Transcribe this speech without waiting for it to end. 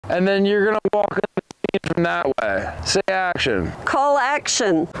And then you're gonna walk in the scene from that way. Say action. Call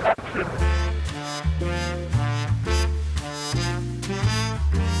action.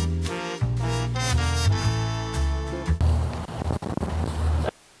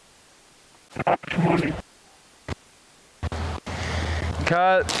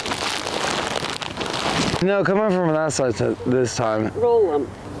 Cut. No, come on from that side this time. Roll them.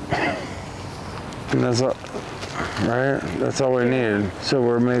 And that's all, right? That's all we need. So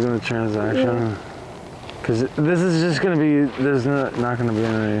we're making the transaction. Because this is just going to be, there's not going to be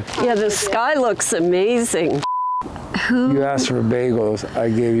any. Yeah, the sky looks amazing. Who? You asked for bagels. I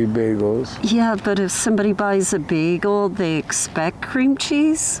gave you bagels. Yeah, but if somebody buys a bagel, they expect cream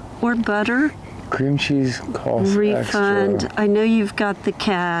cheese or butter. Cream cheese costs Refund. extra. I know you've got the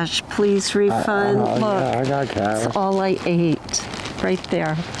cash. Please refund. Look, yeah, I got cash. that's all I ate. Right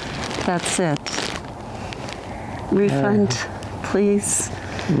there. That's it. Refund, please.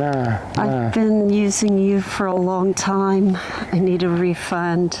 Nah. I've been using you for a long time. I need a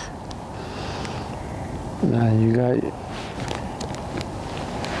refund. Nah, you got.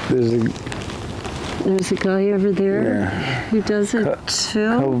 There's a guy over there who does it too.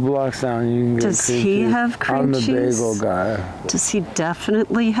 A couple blocks down, you can get Does cream he cheese. have cream cheese? I'm the bagel guy. Does he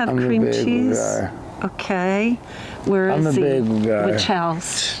definitely have I'm cream the bagel cheese? guy. Okay. Where is I'm the he? bagel guy. Which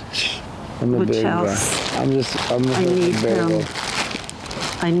house? I'm the Which bagel house? guy. I'm just I need bagel. him.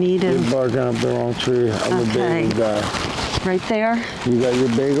 I need him. You're barking up the wrong tree. I'm the bagel guy. Right there? You got your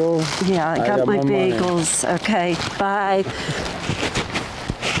bagels? Yeah, I got my money. bagels. Okay, bye.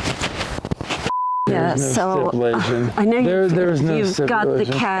 Yeah, There's no so stipulation. I know there's no you've got the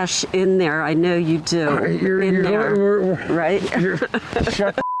stipulation. cash in there. I know you do. Right?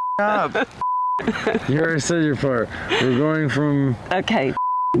 Shut up. You already said your part. We're going from Okay.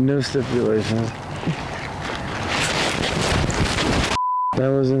 no stipulations. That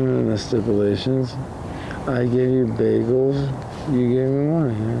wasn't in the stipulations. I gave you bagels. You gave me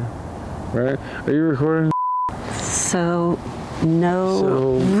money. Yeah. Right? Are you recording? So,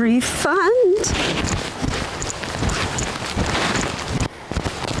 no refund?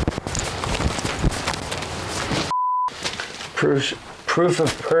 Proof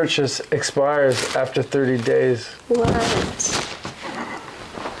of purchase expires after 30 days. What?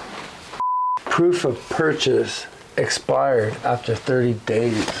 Proof of purchase expired after 30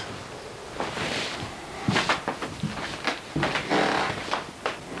 days.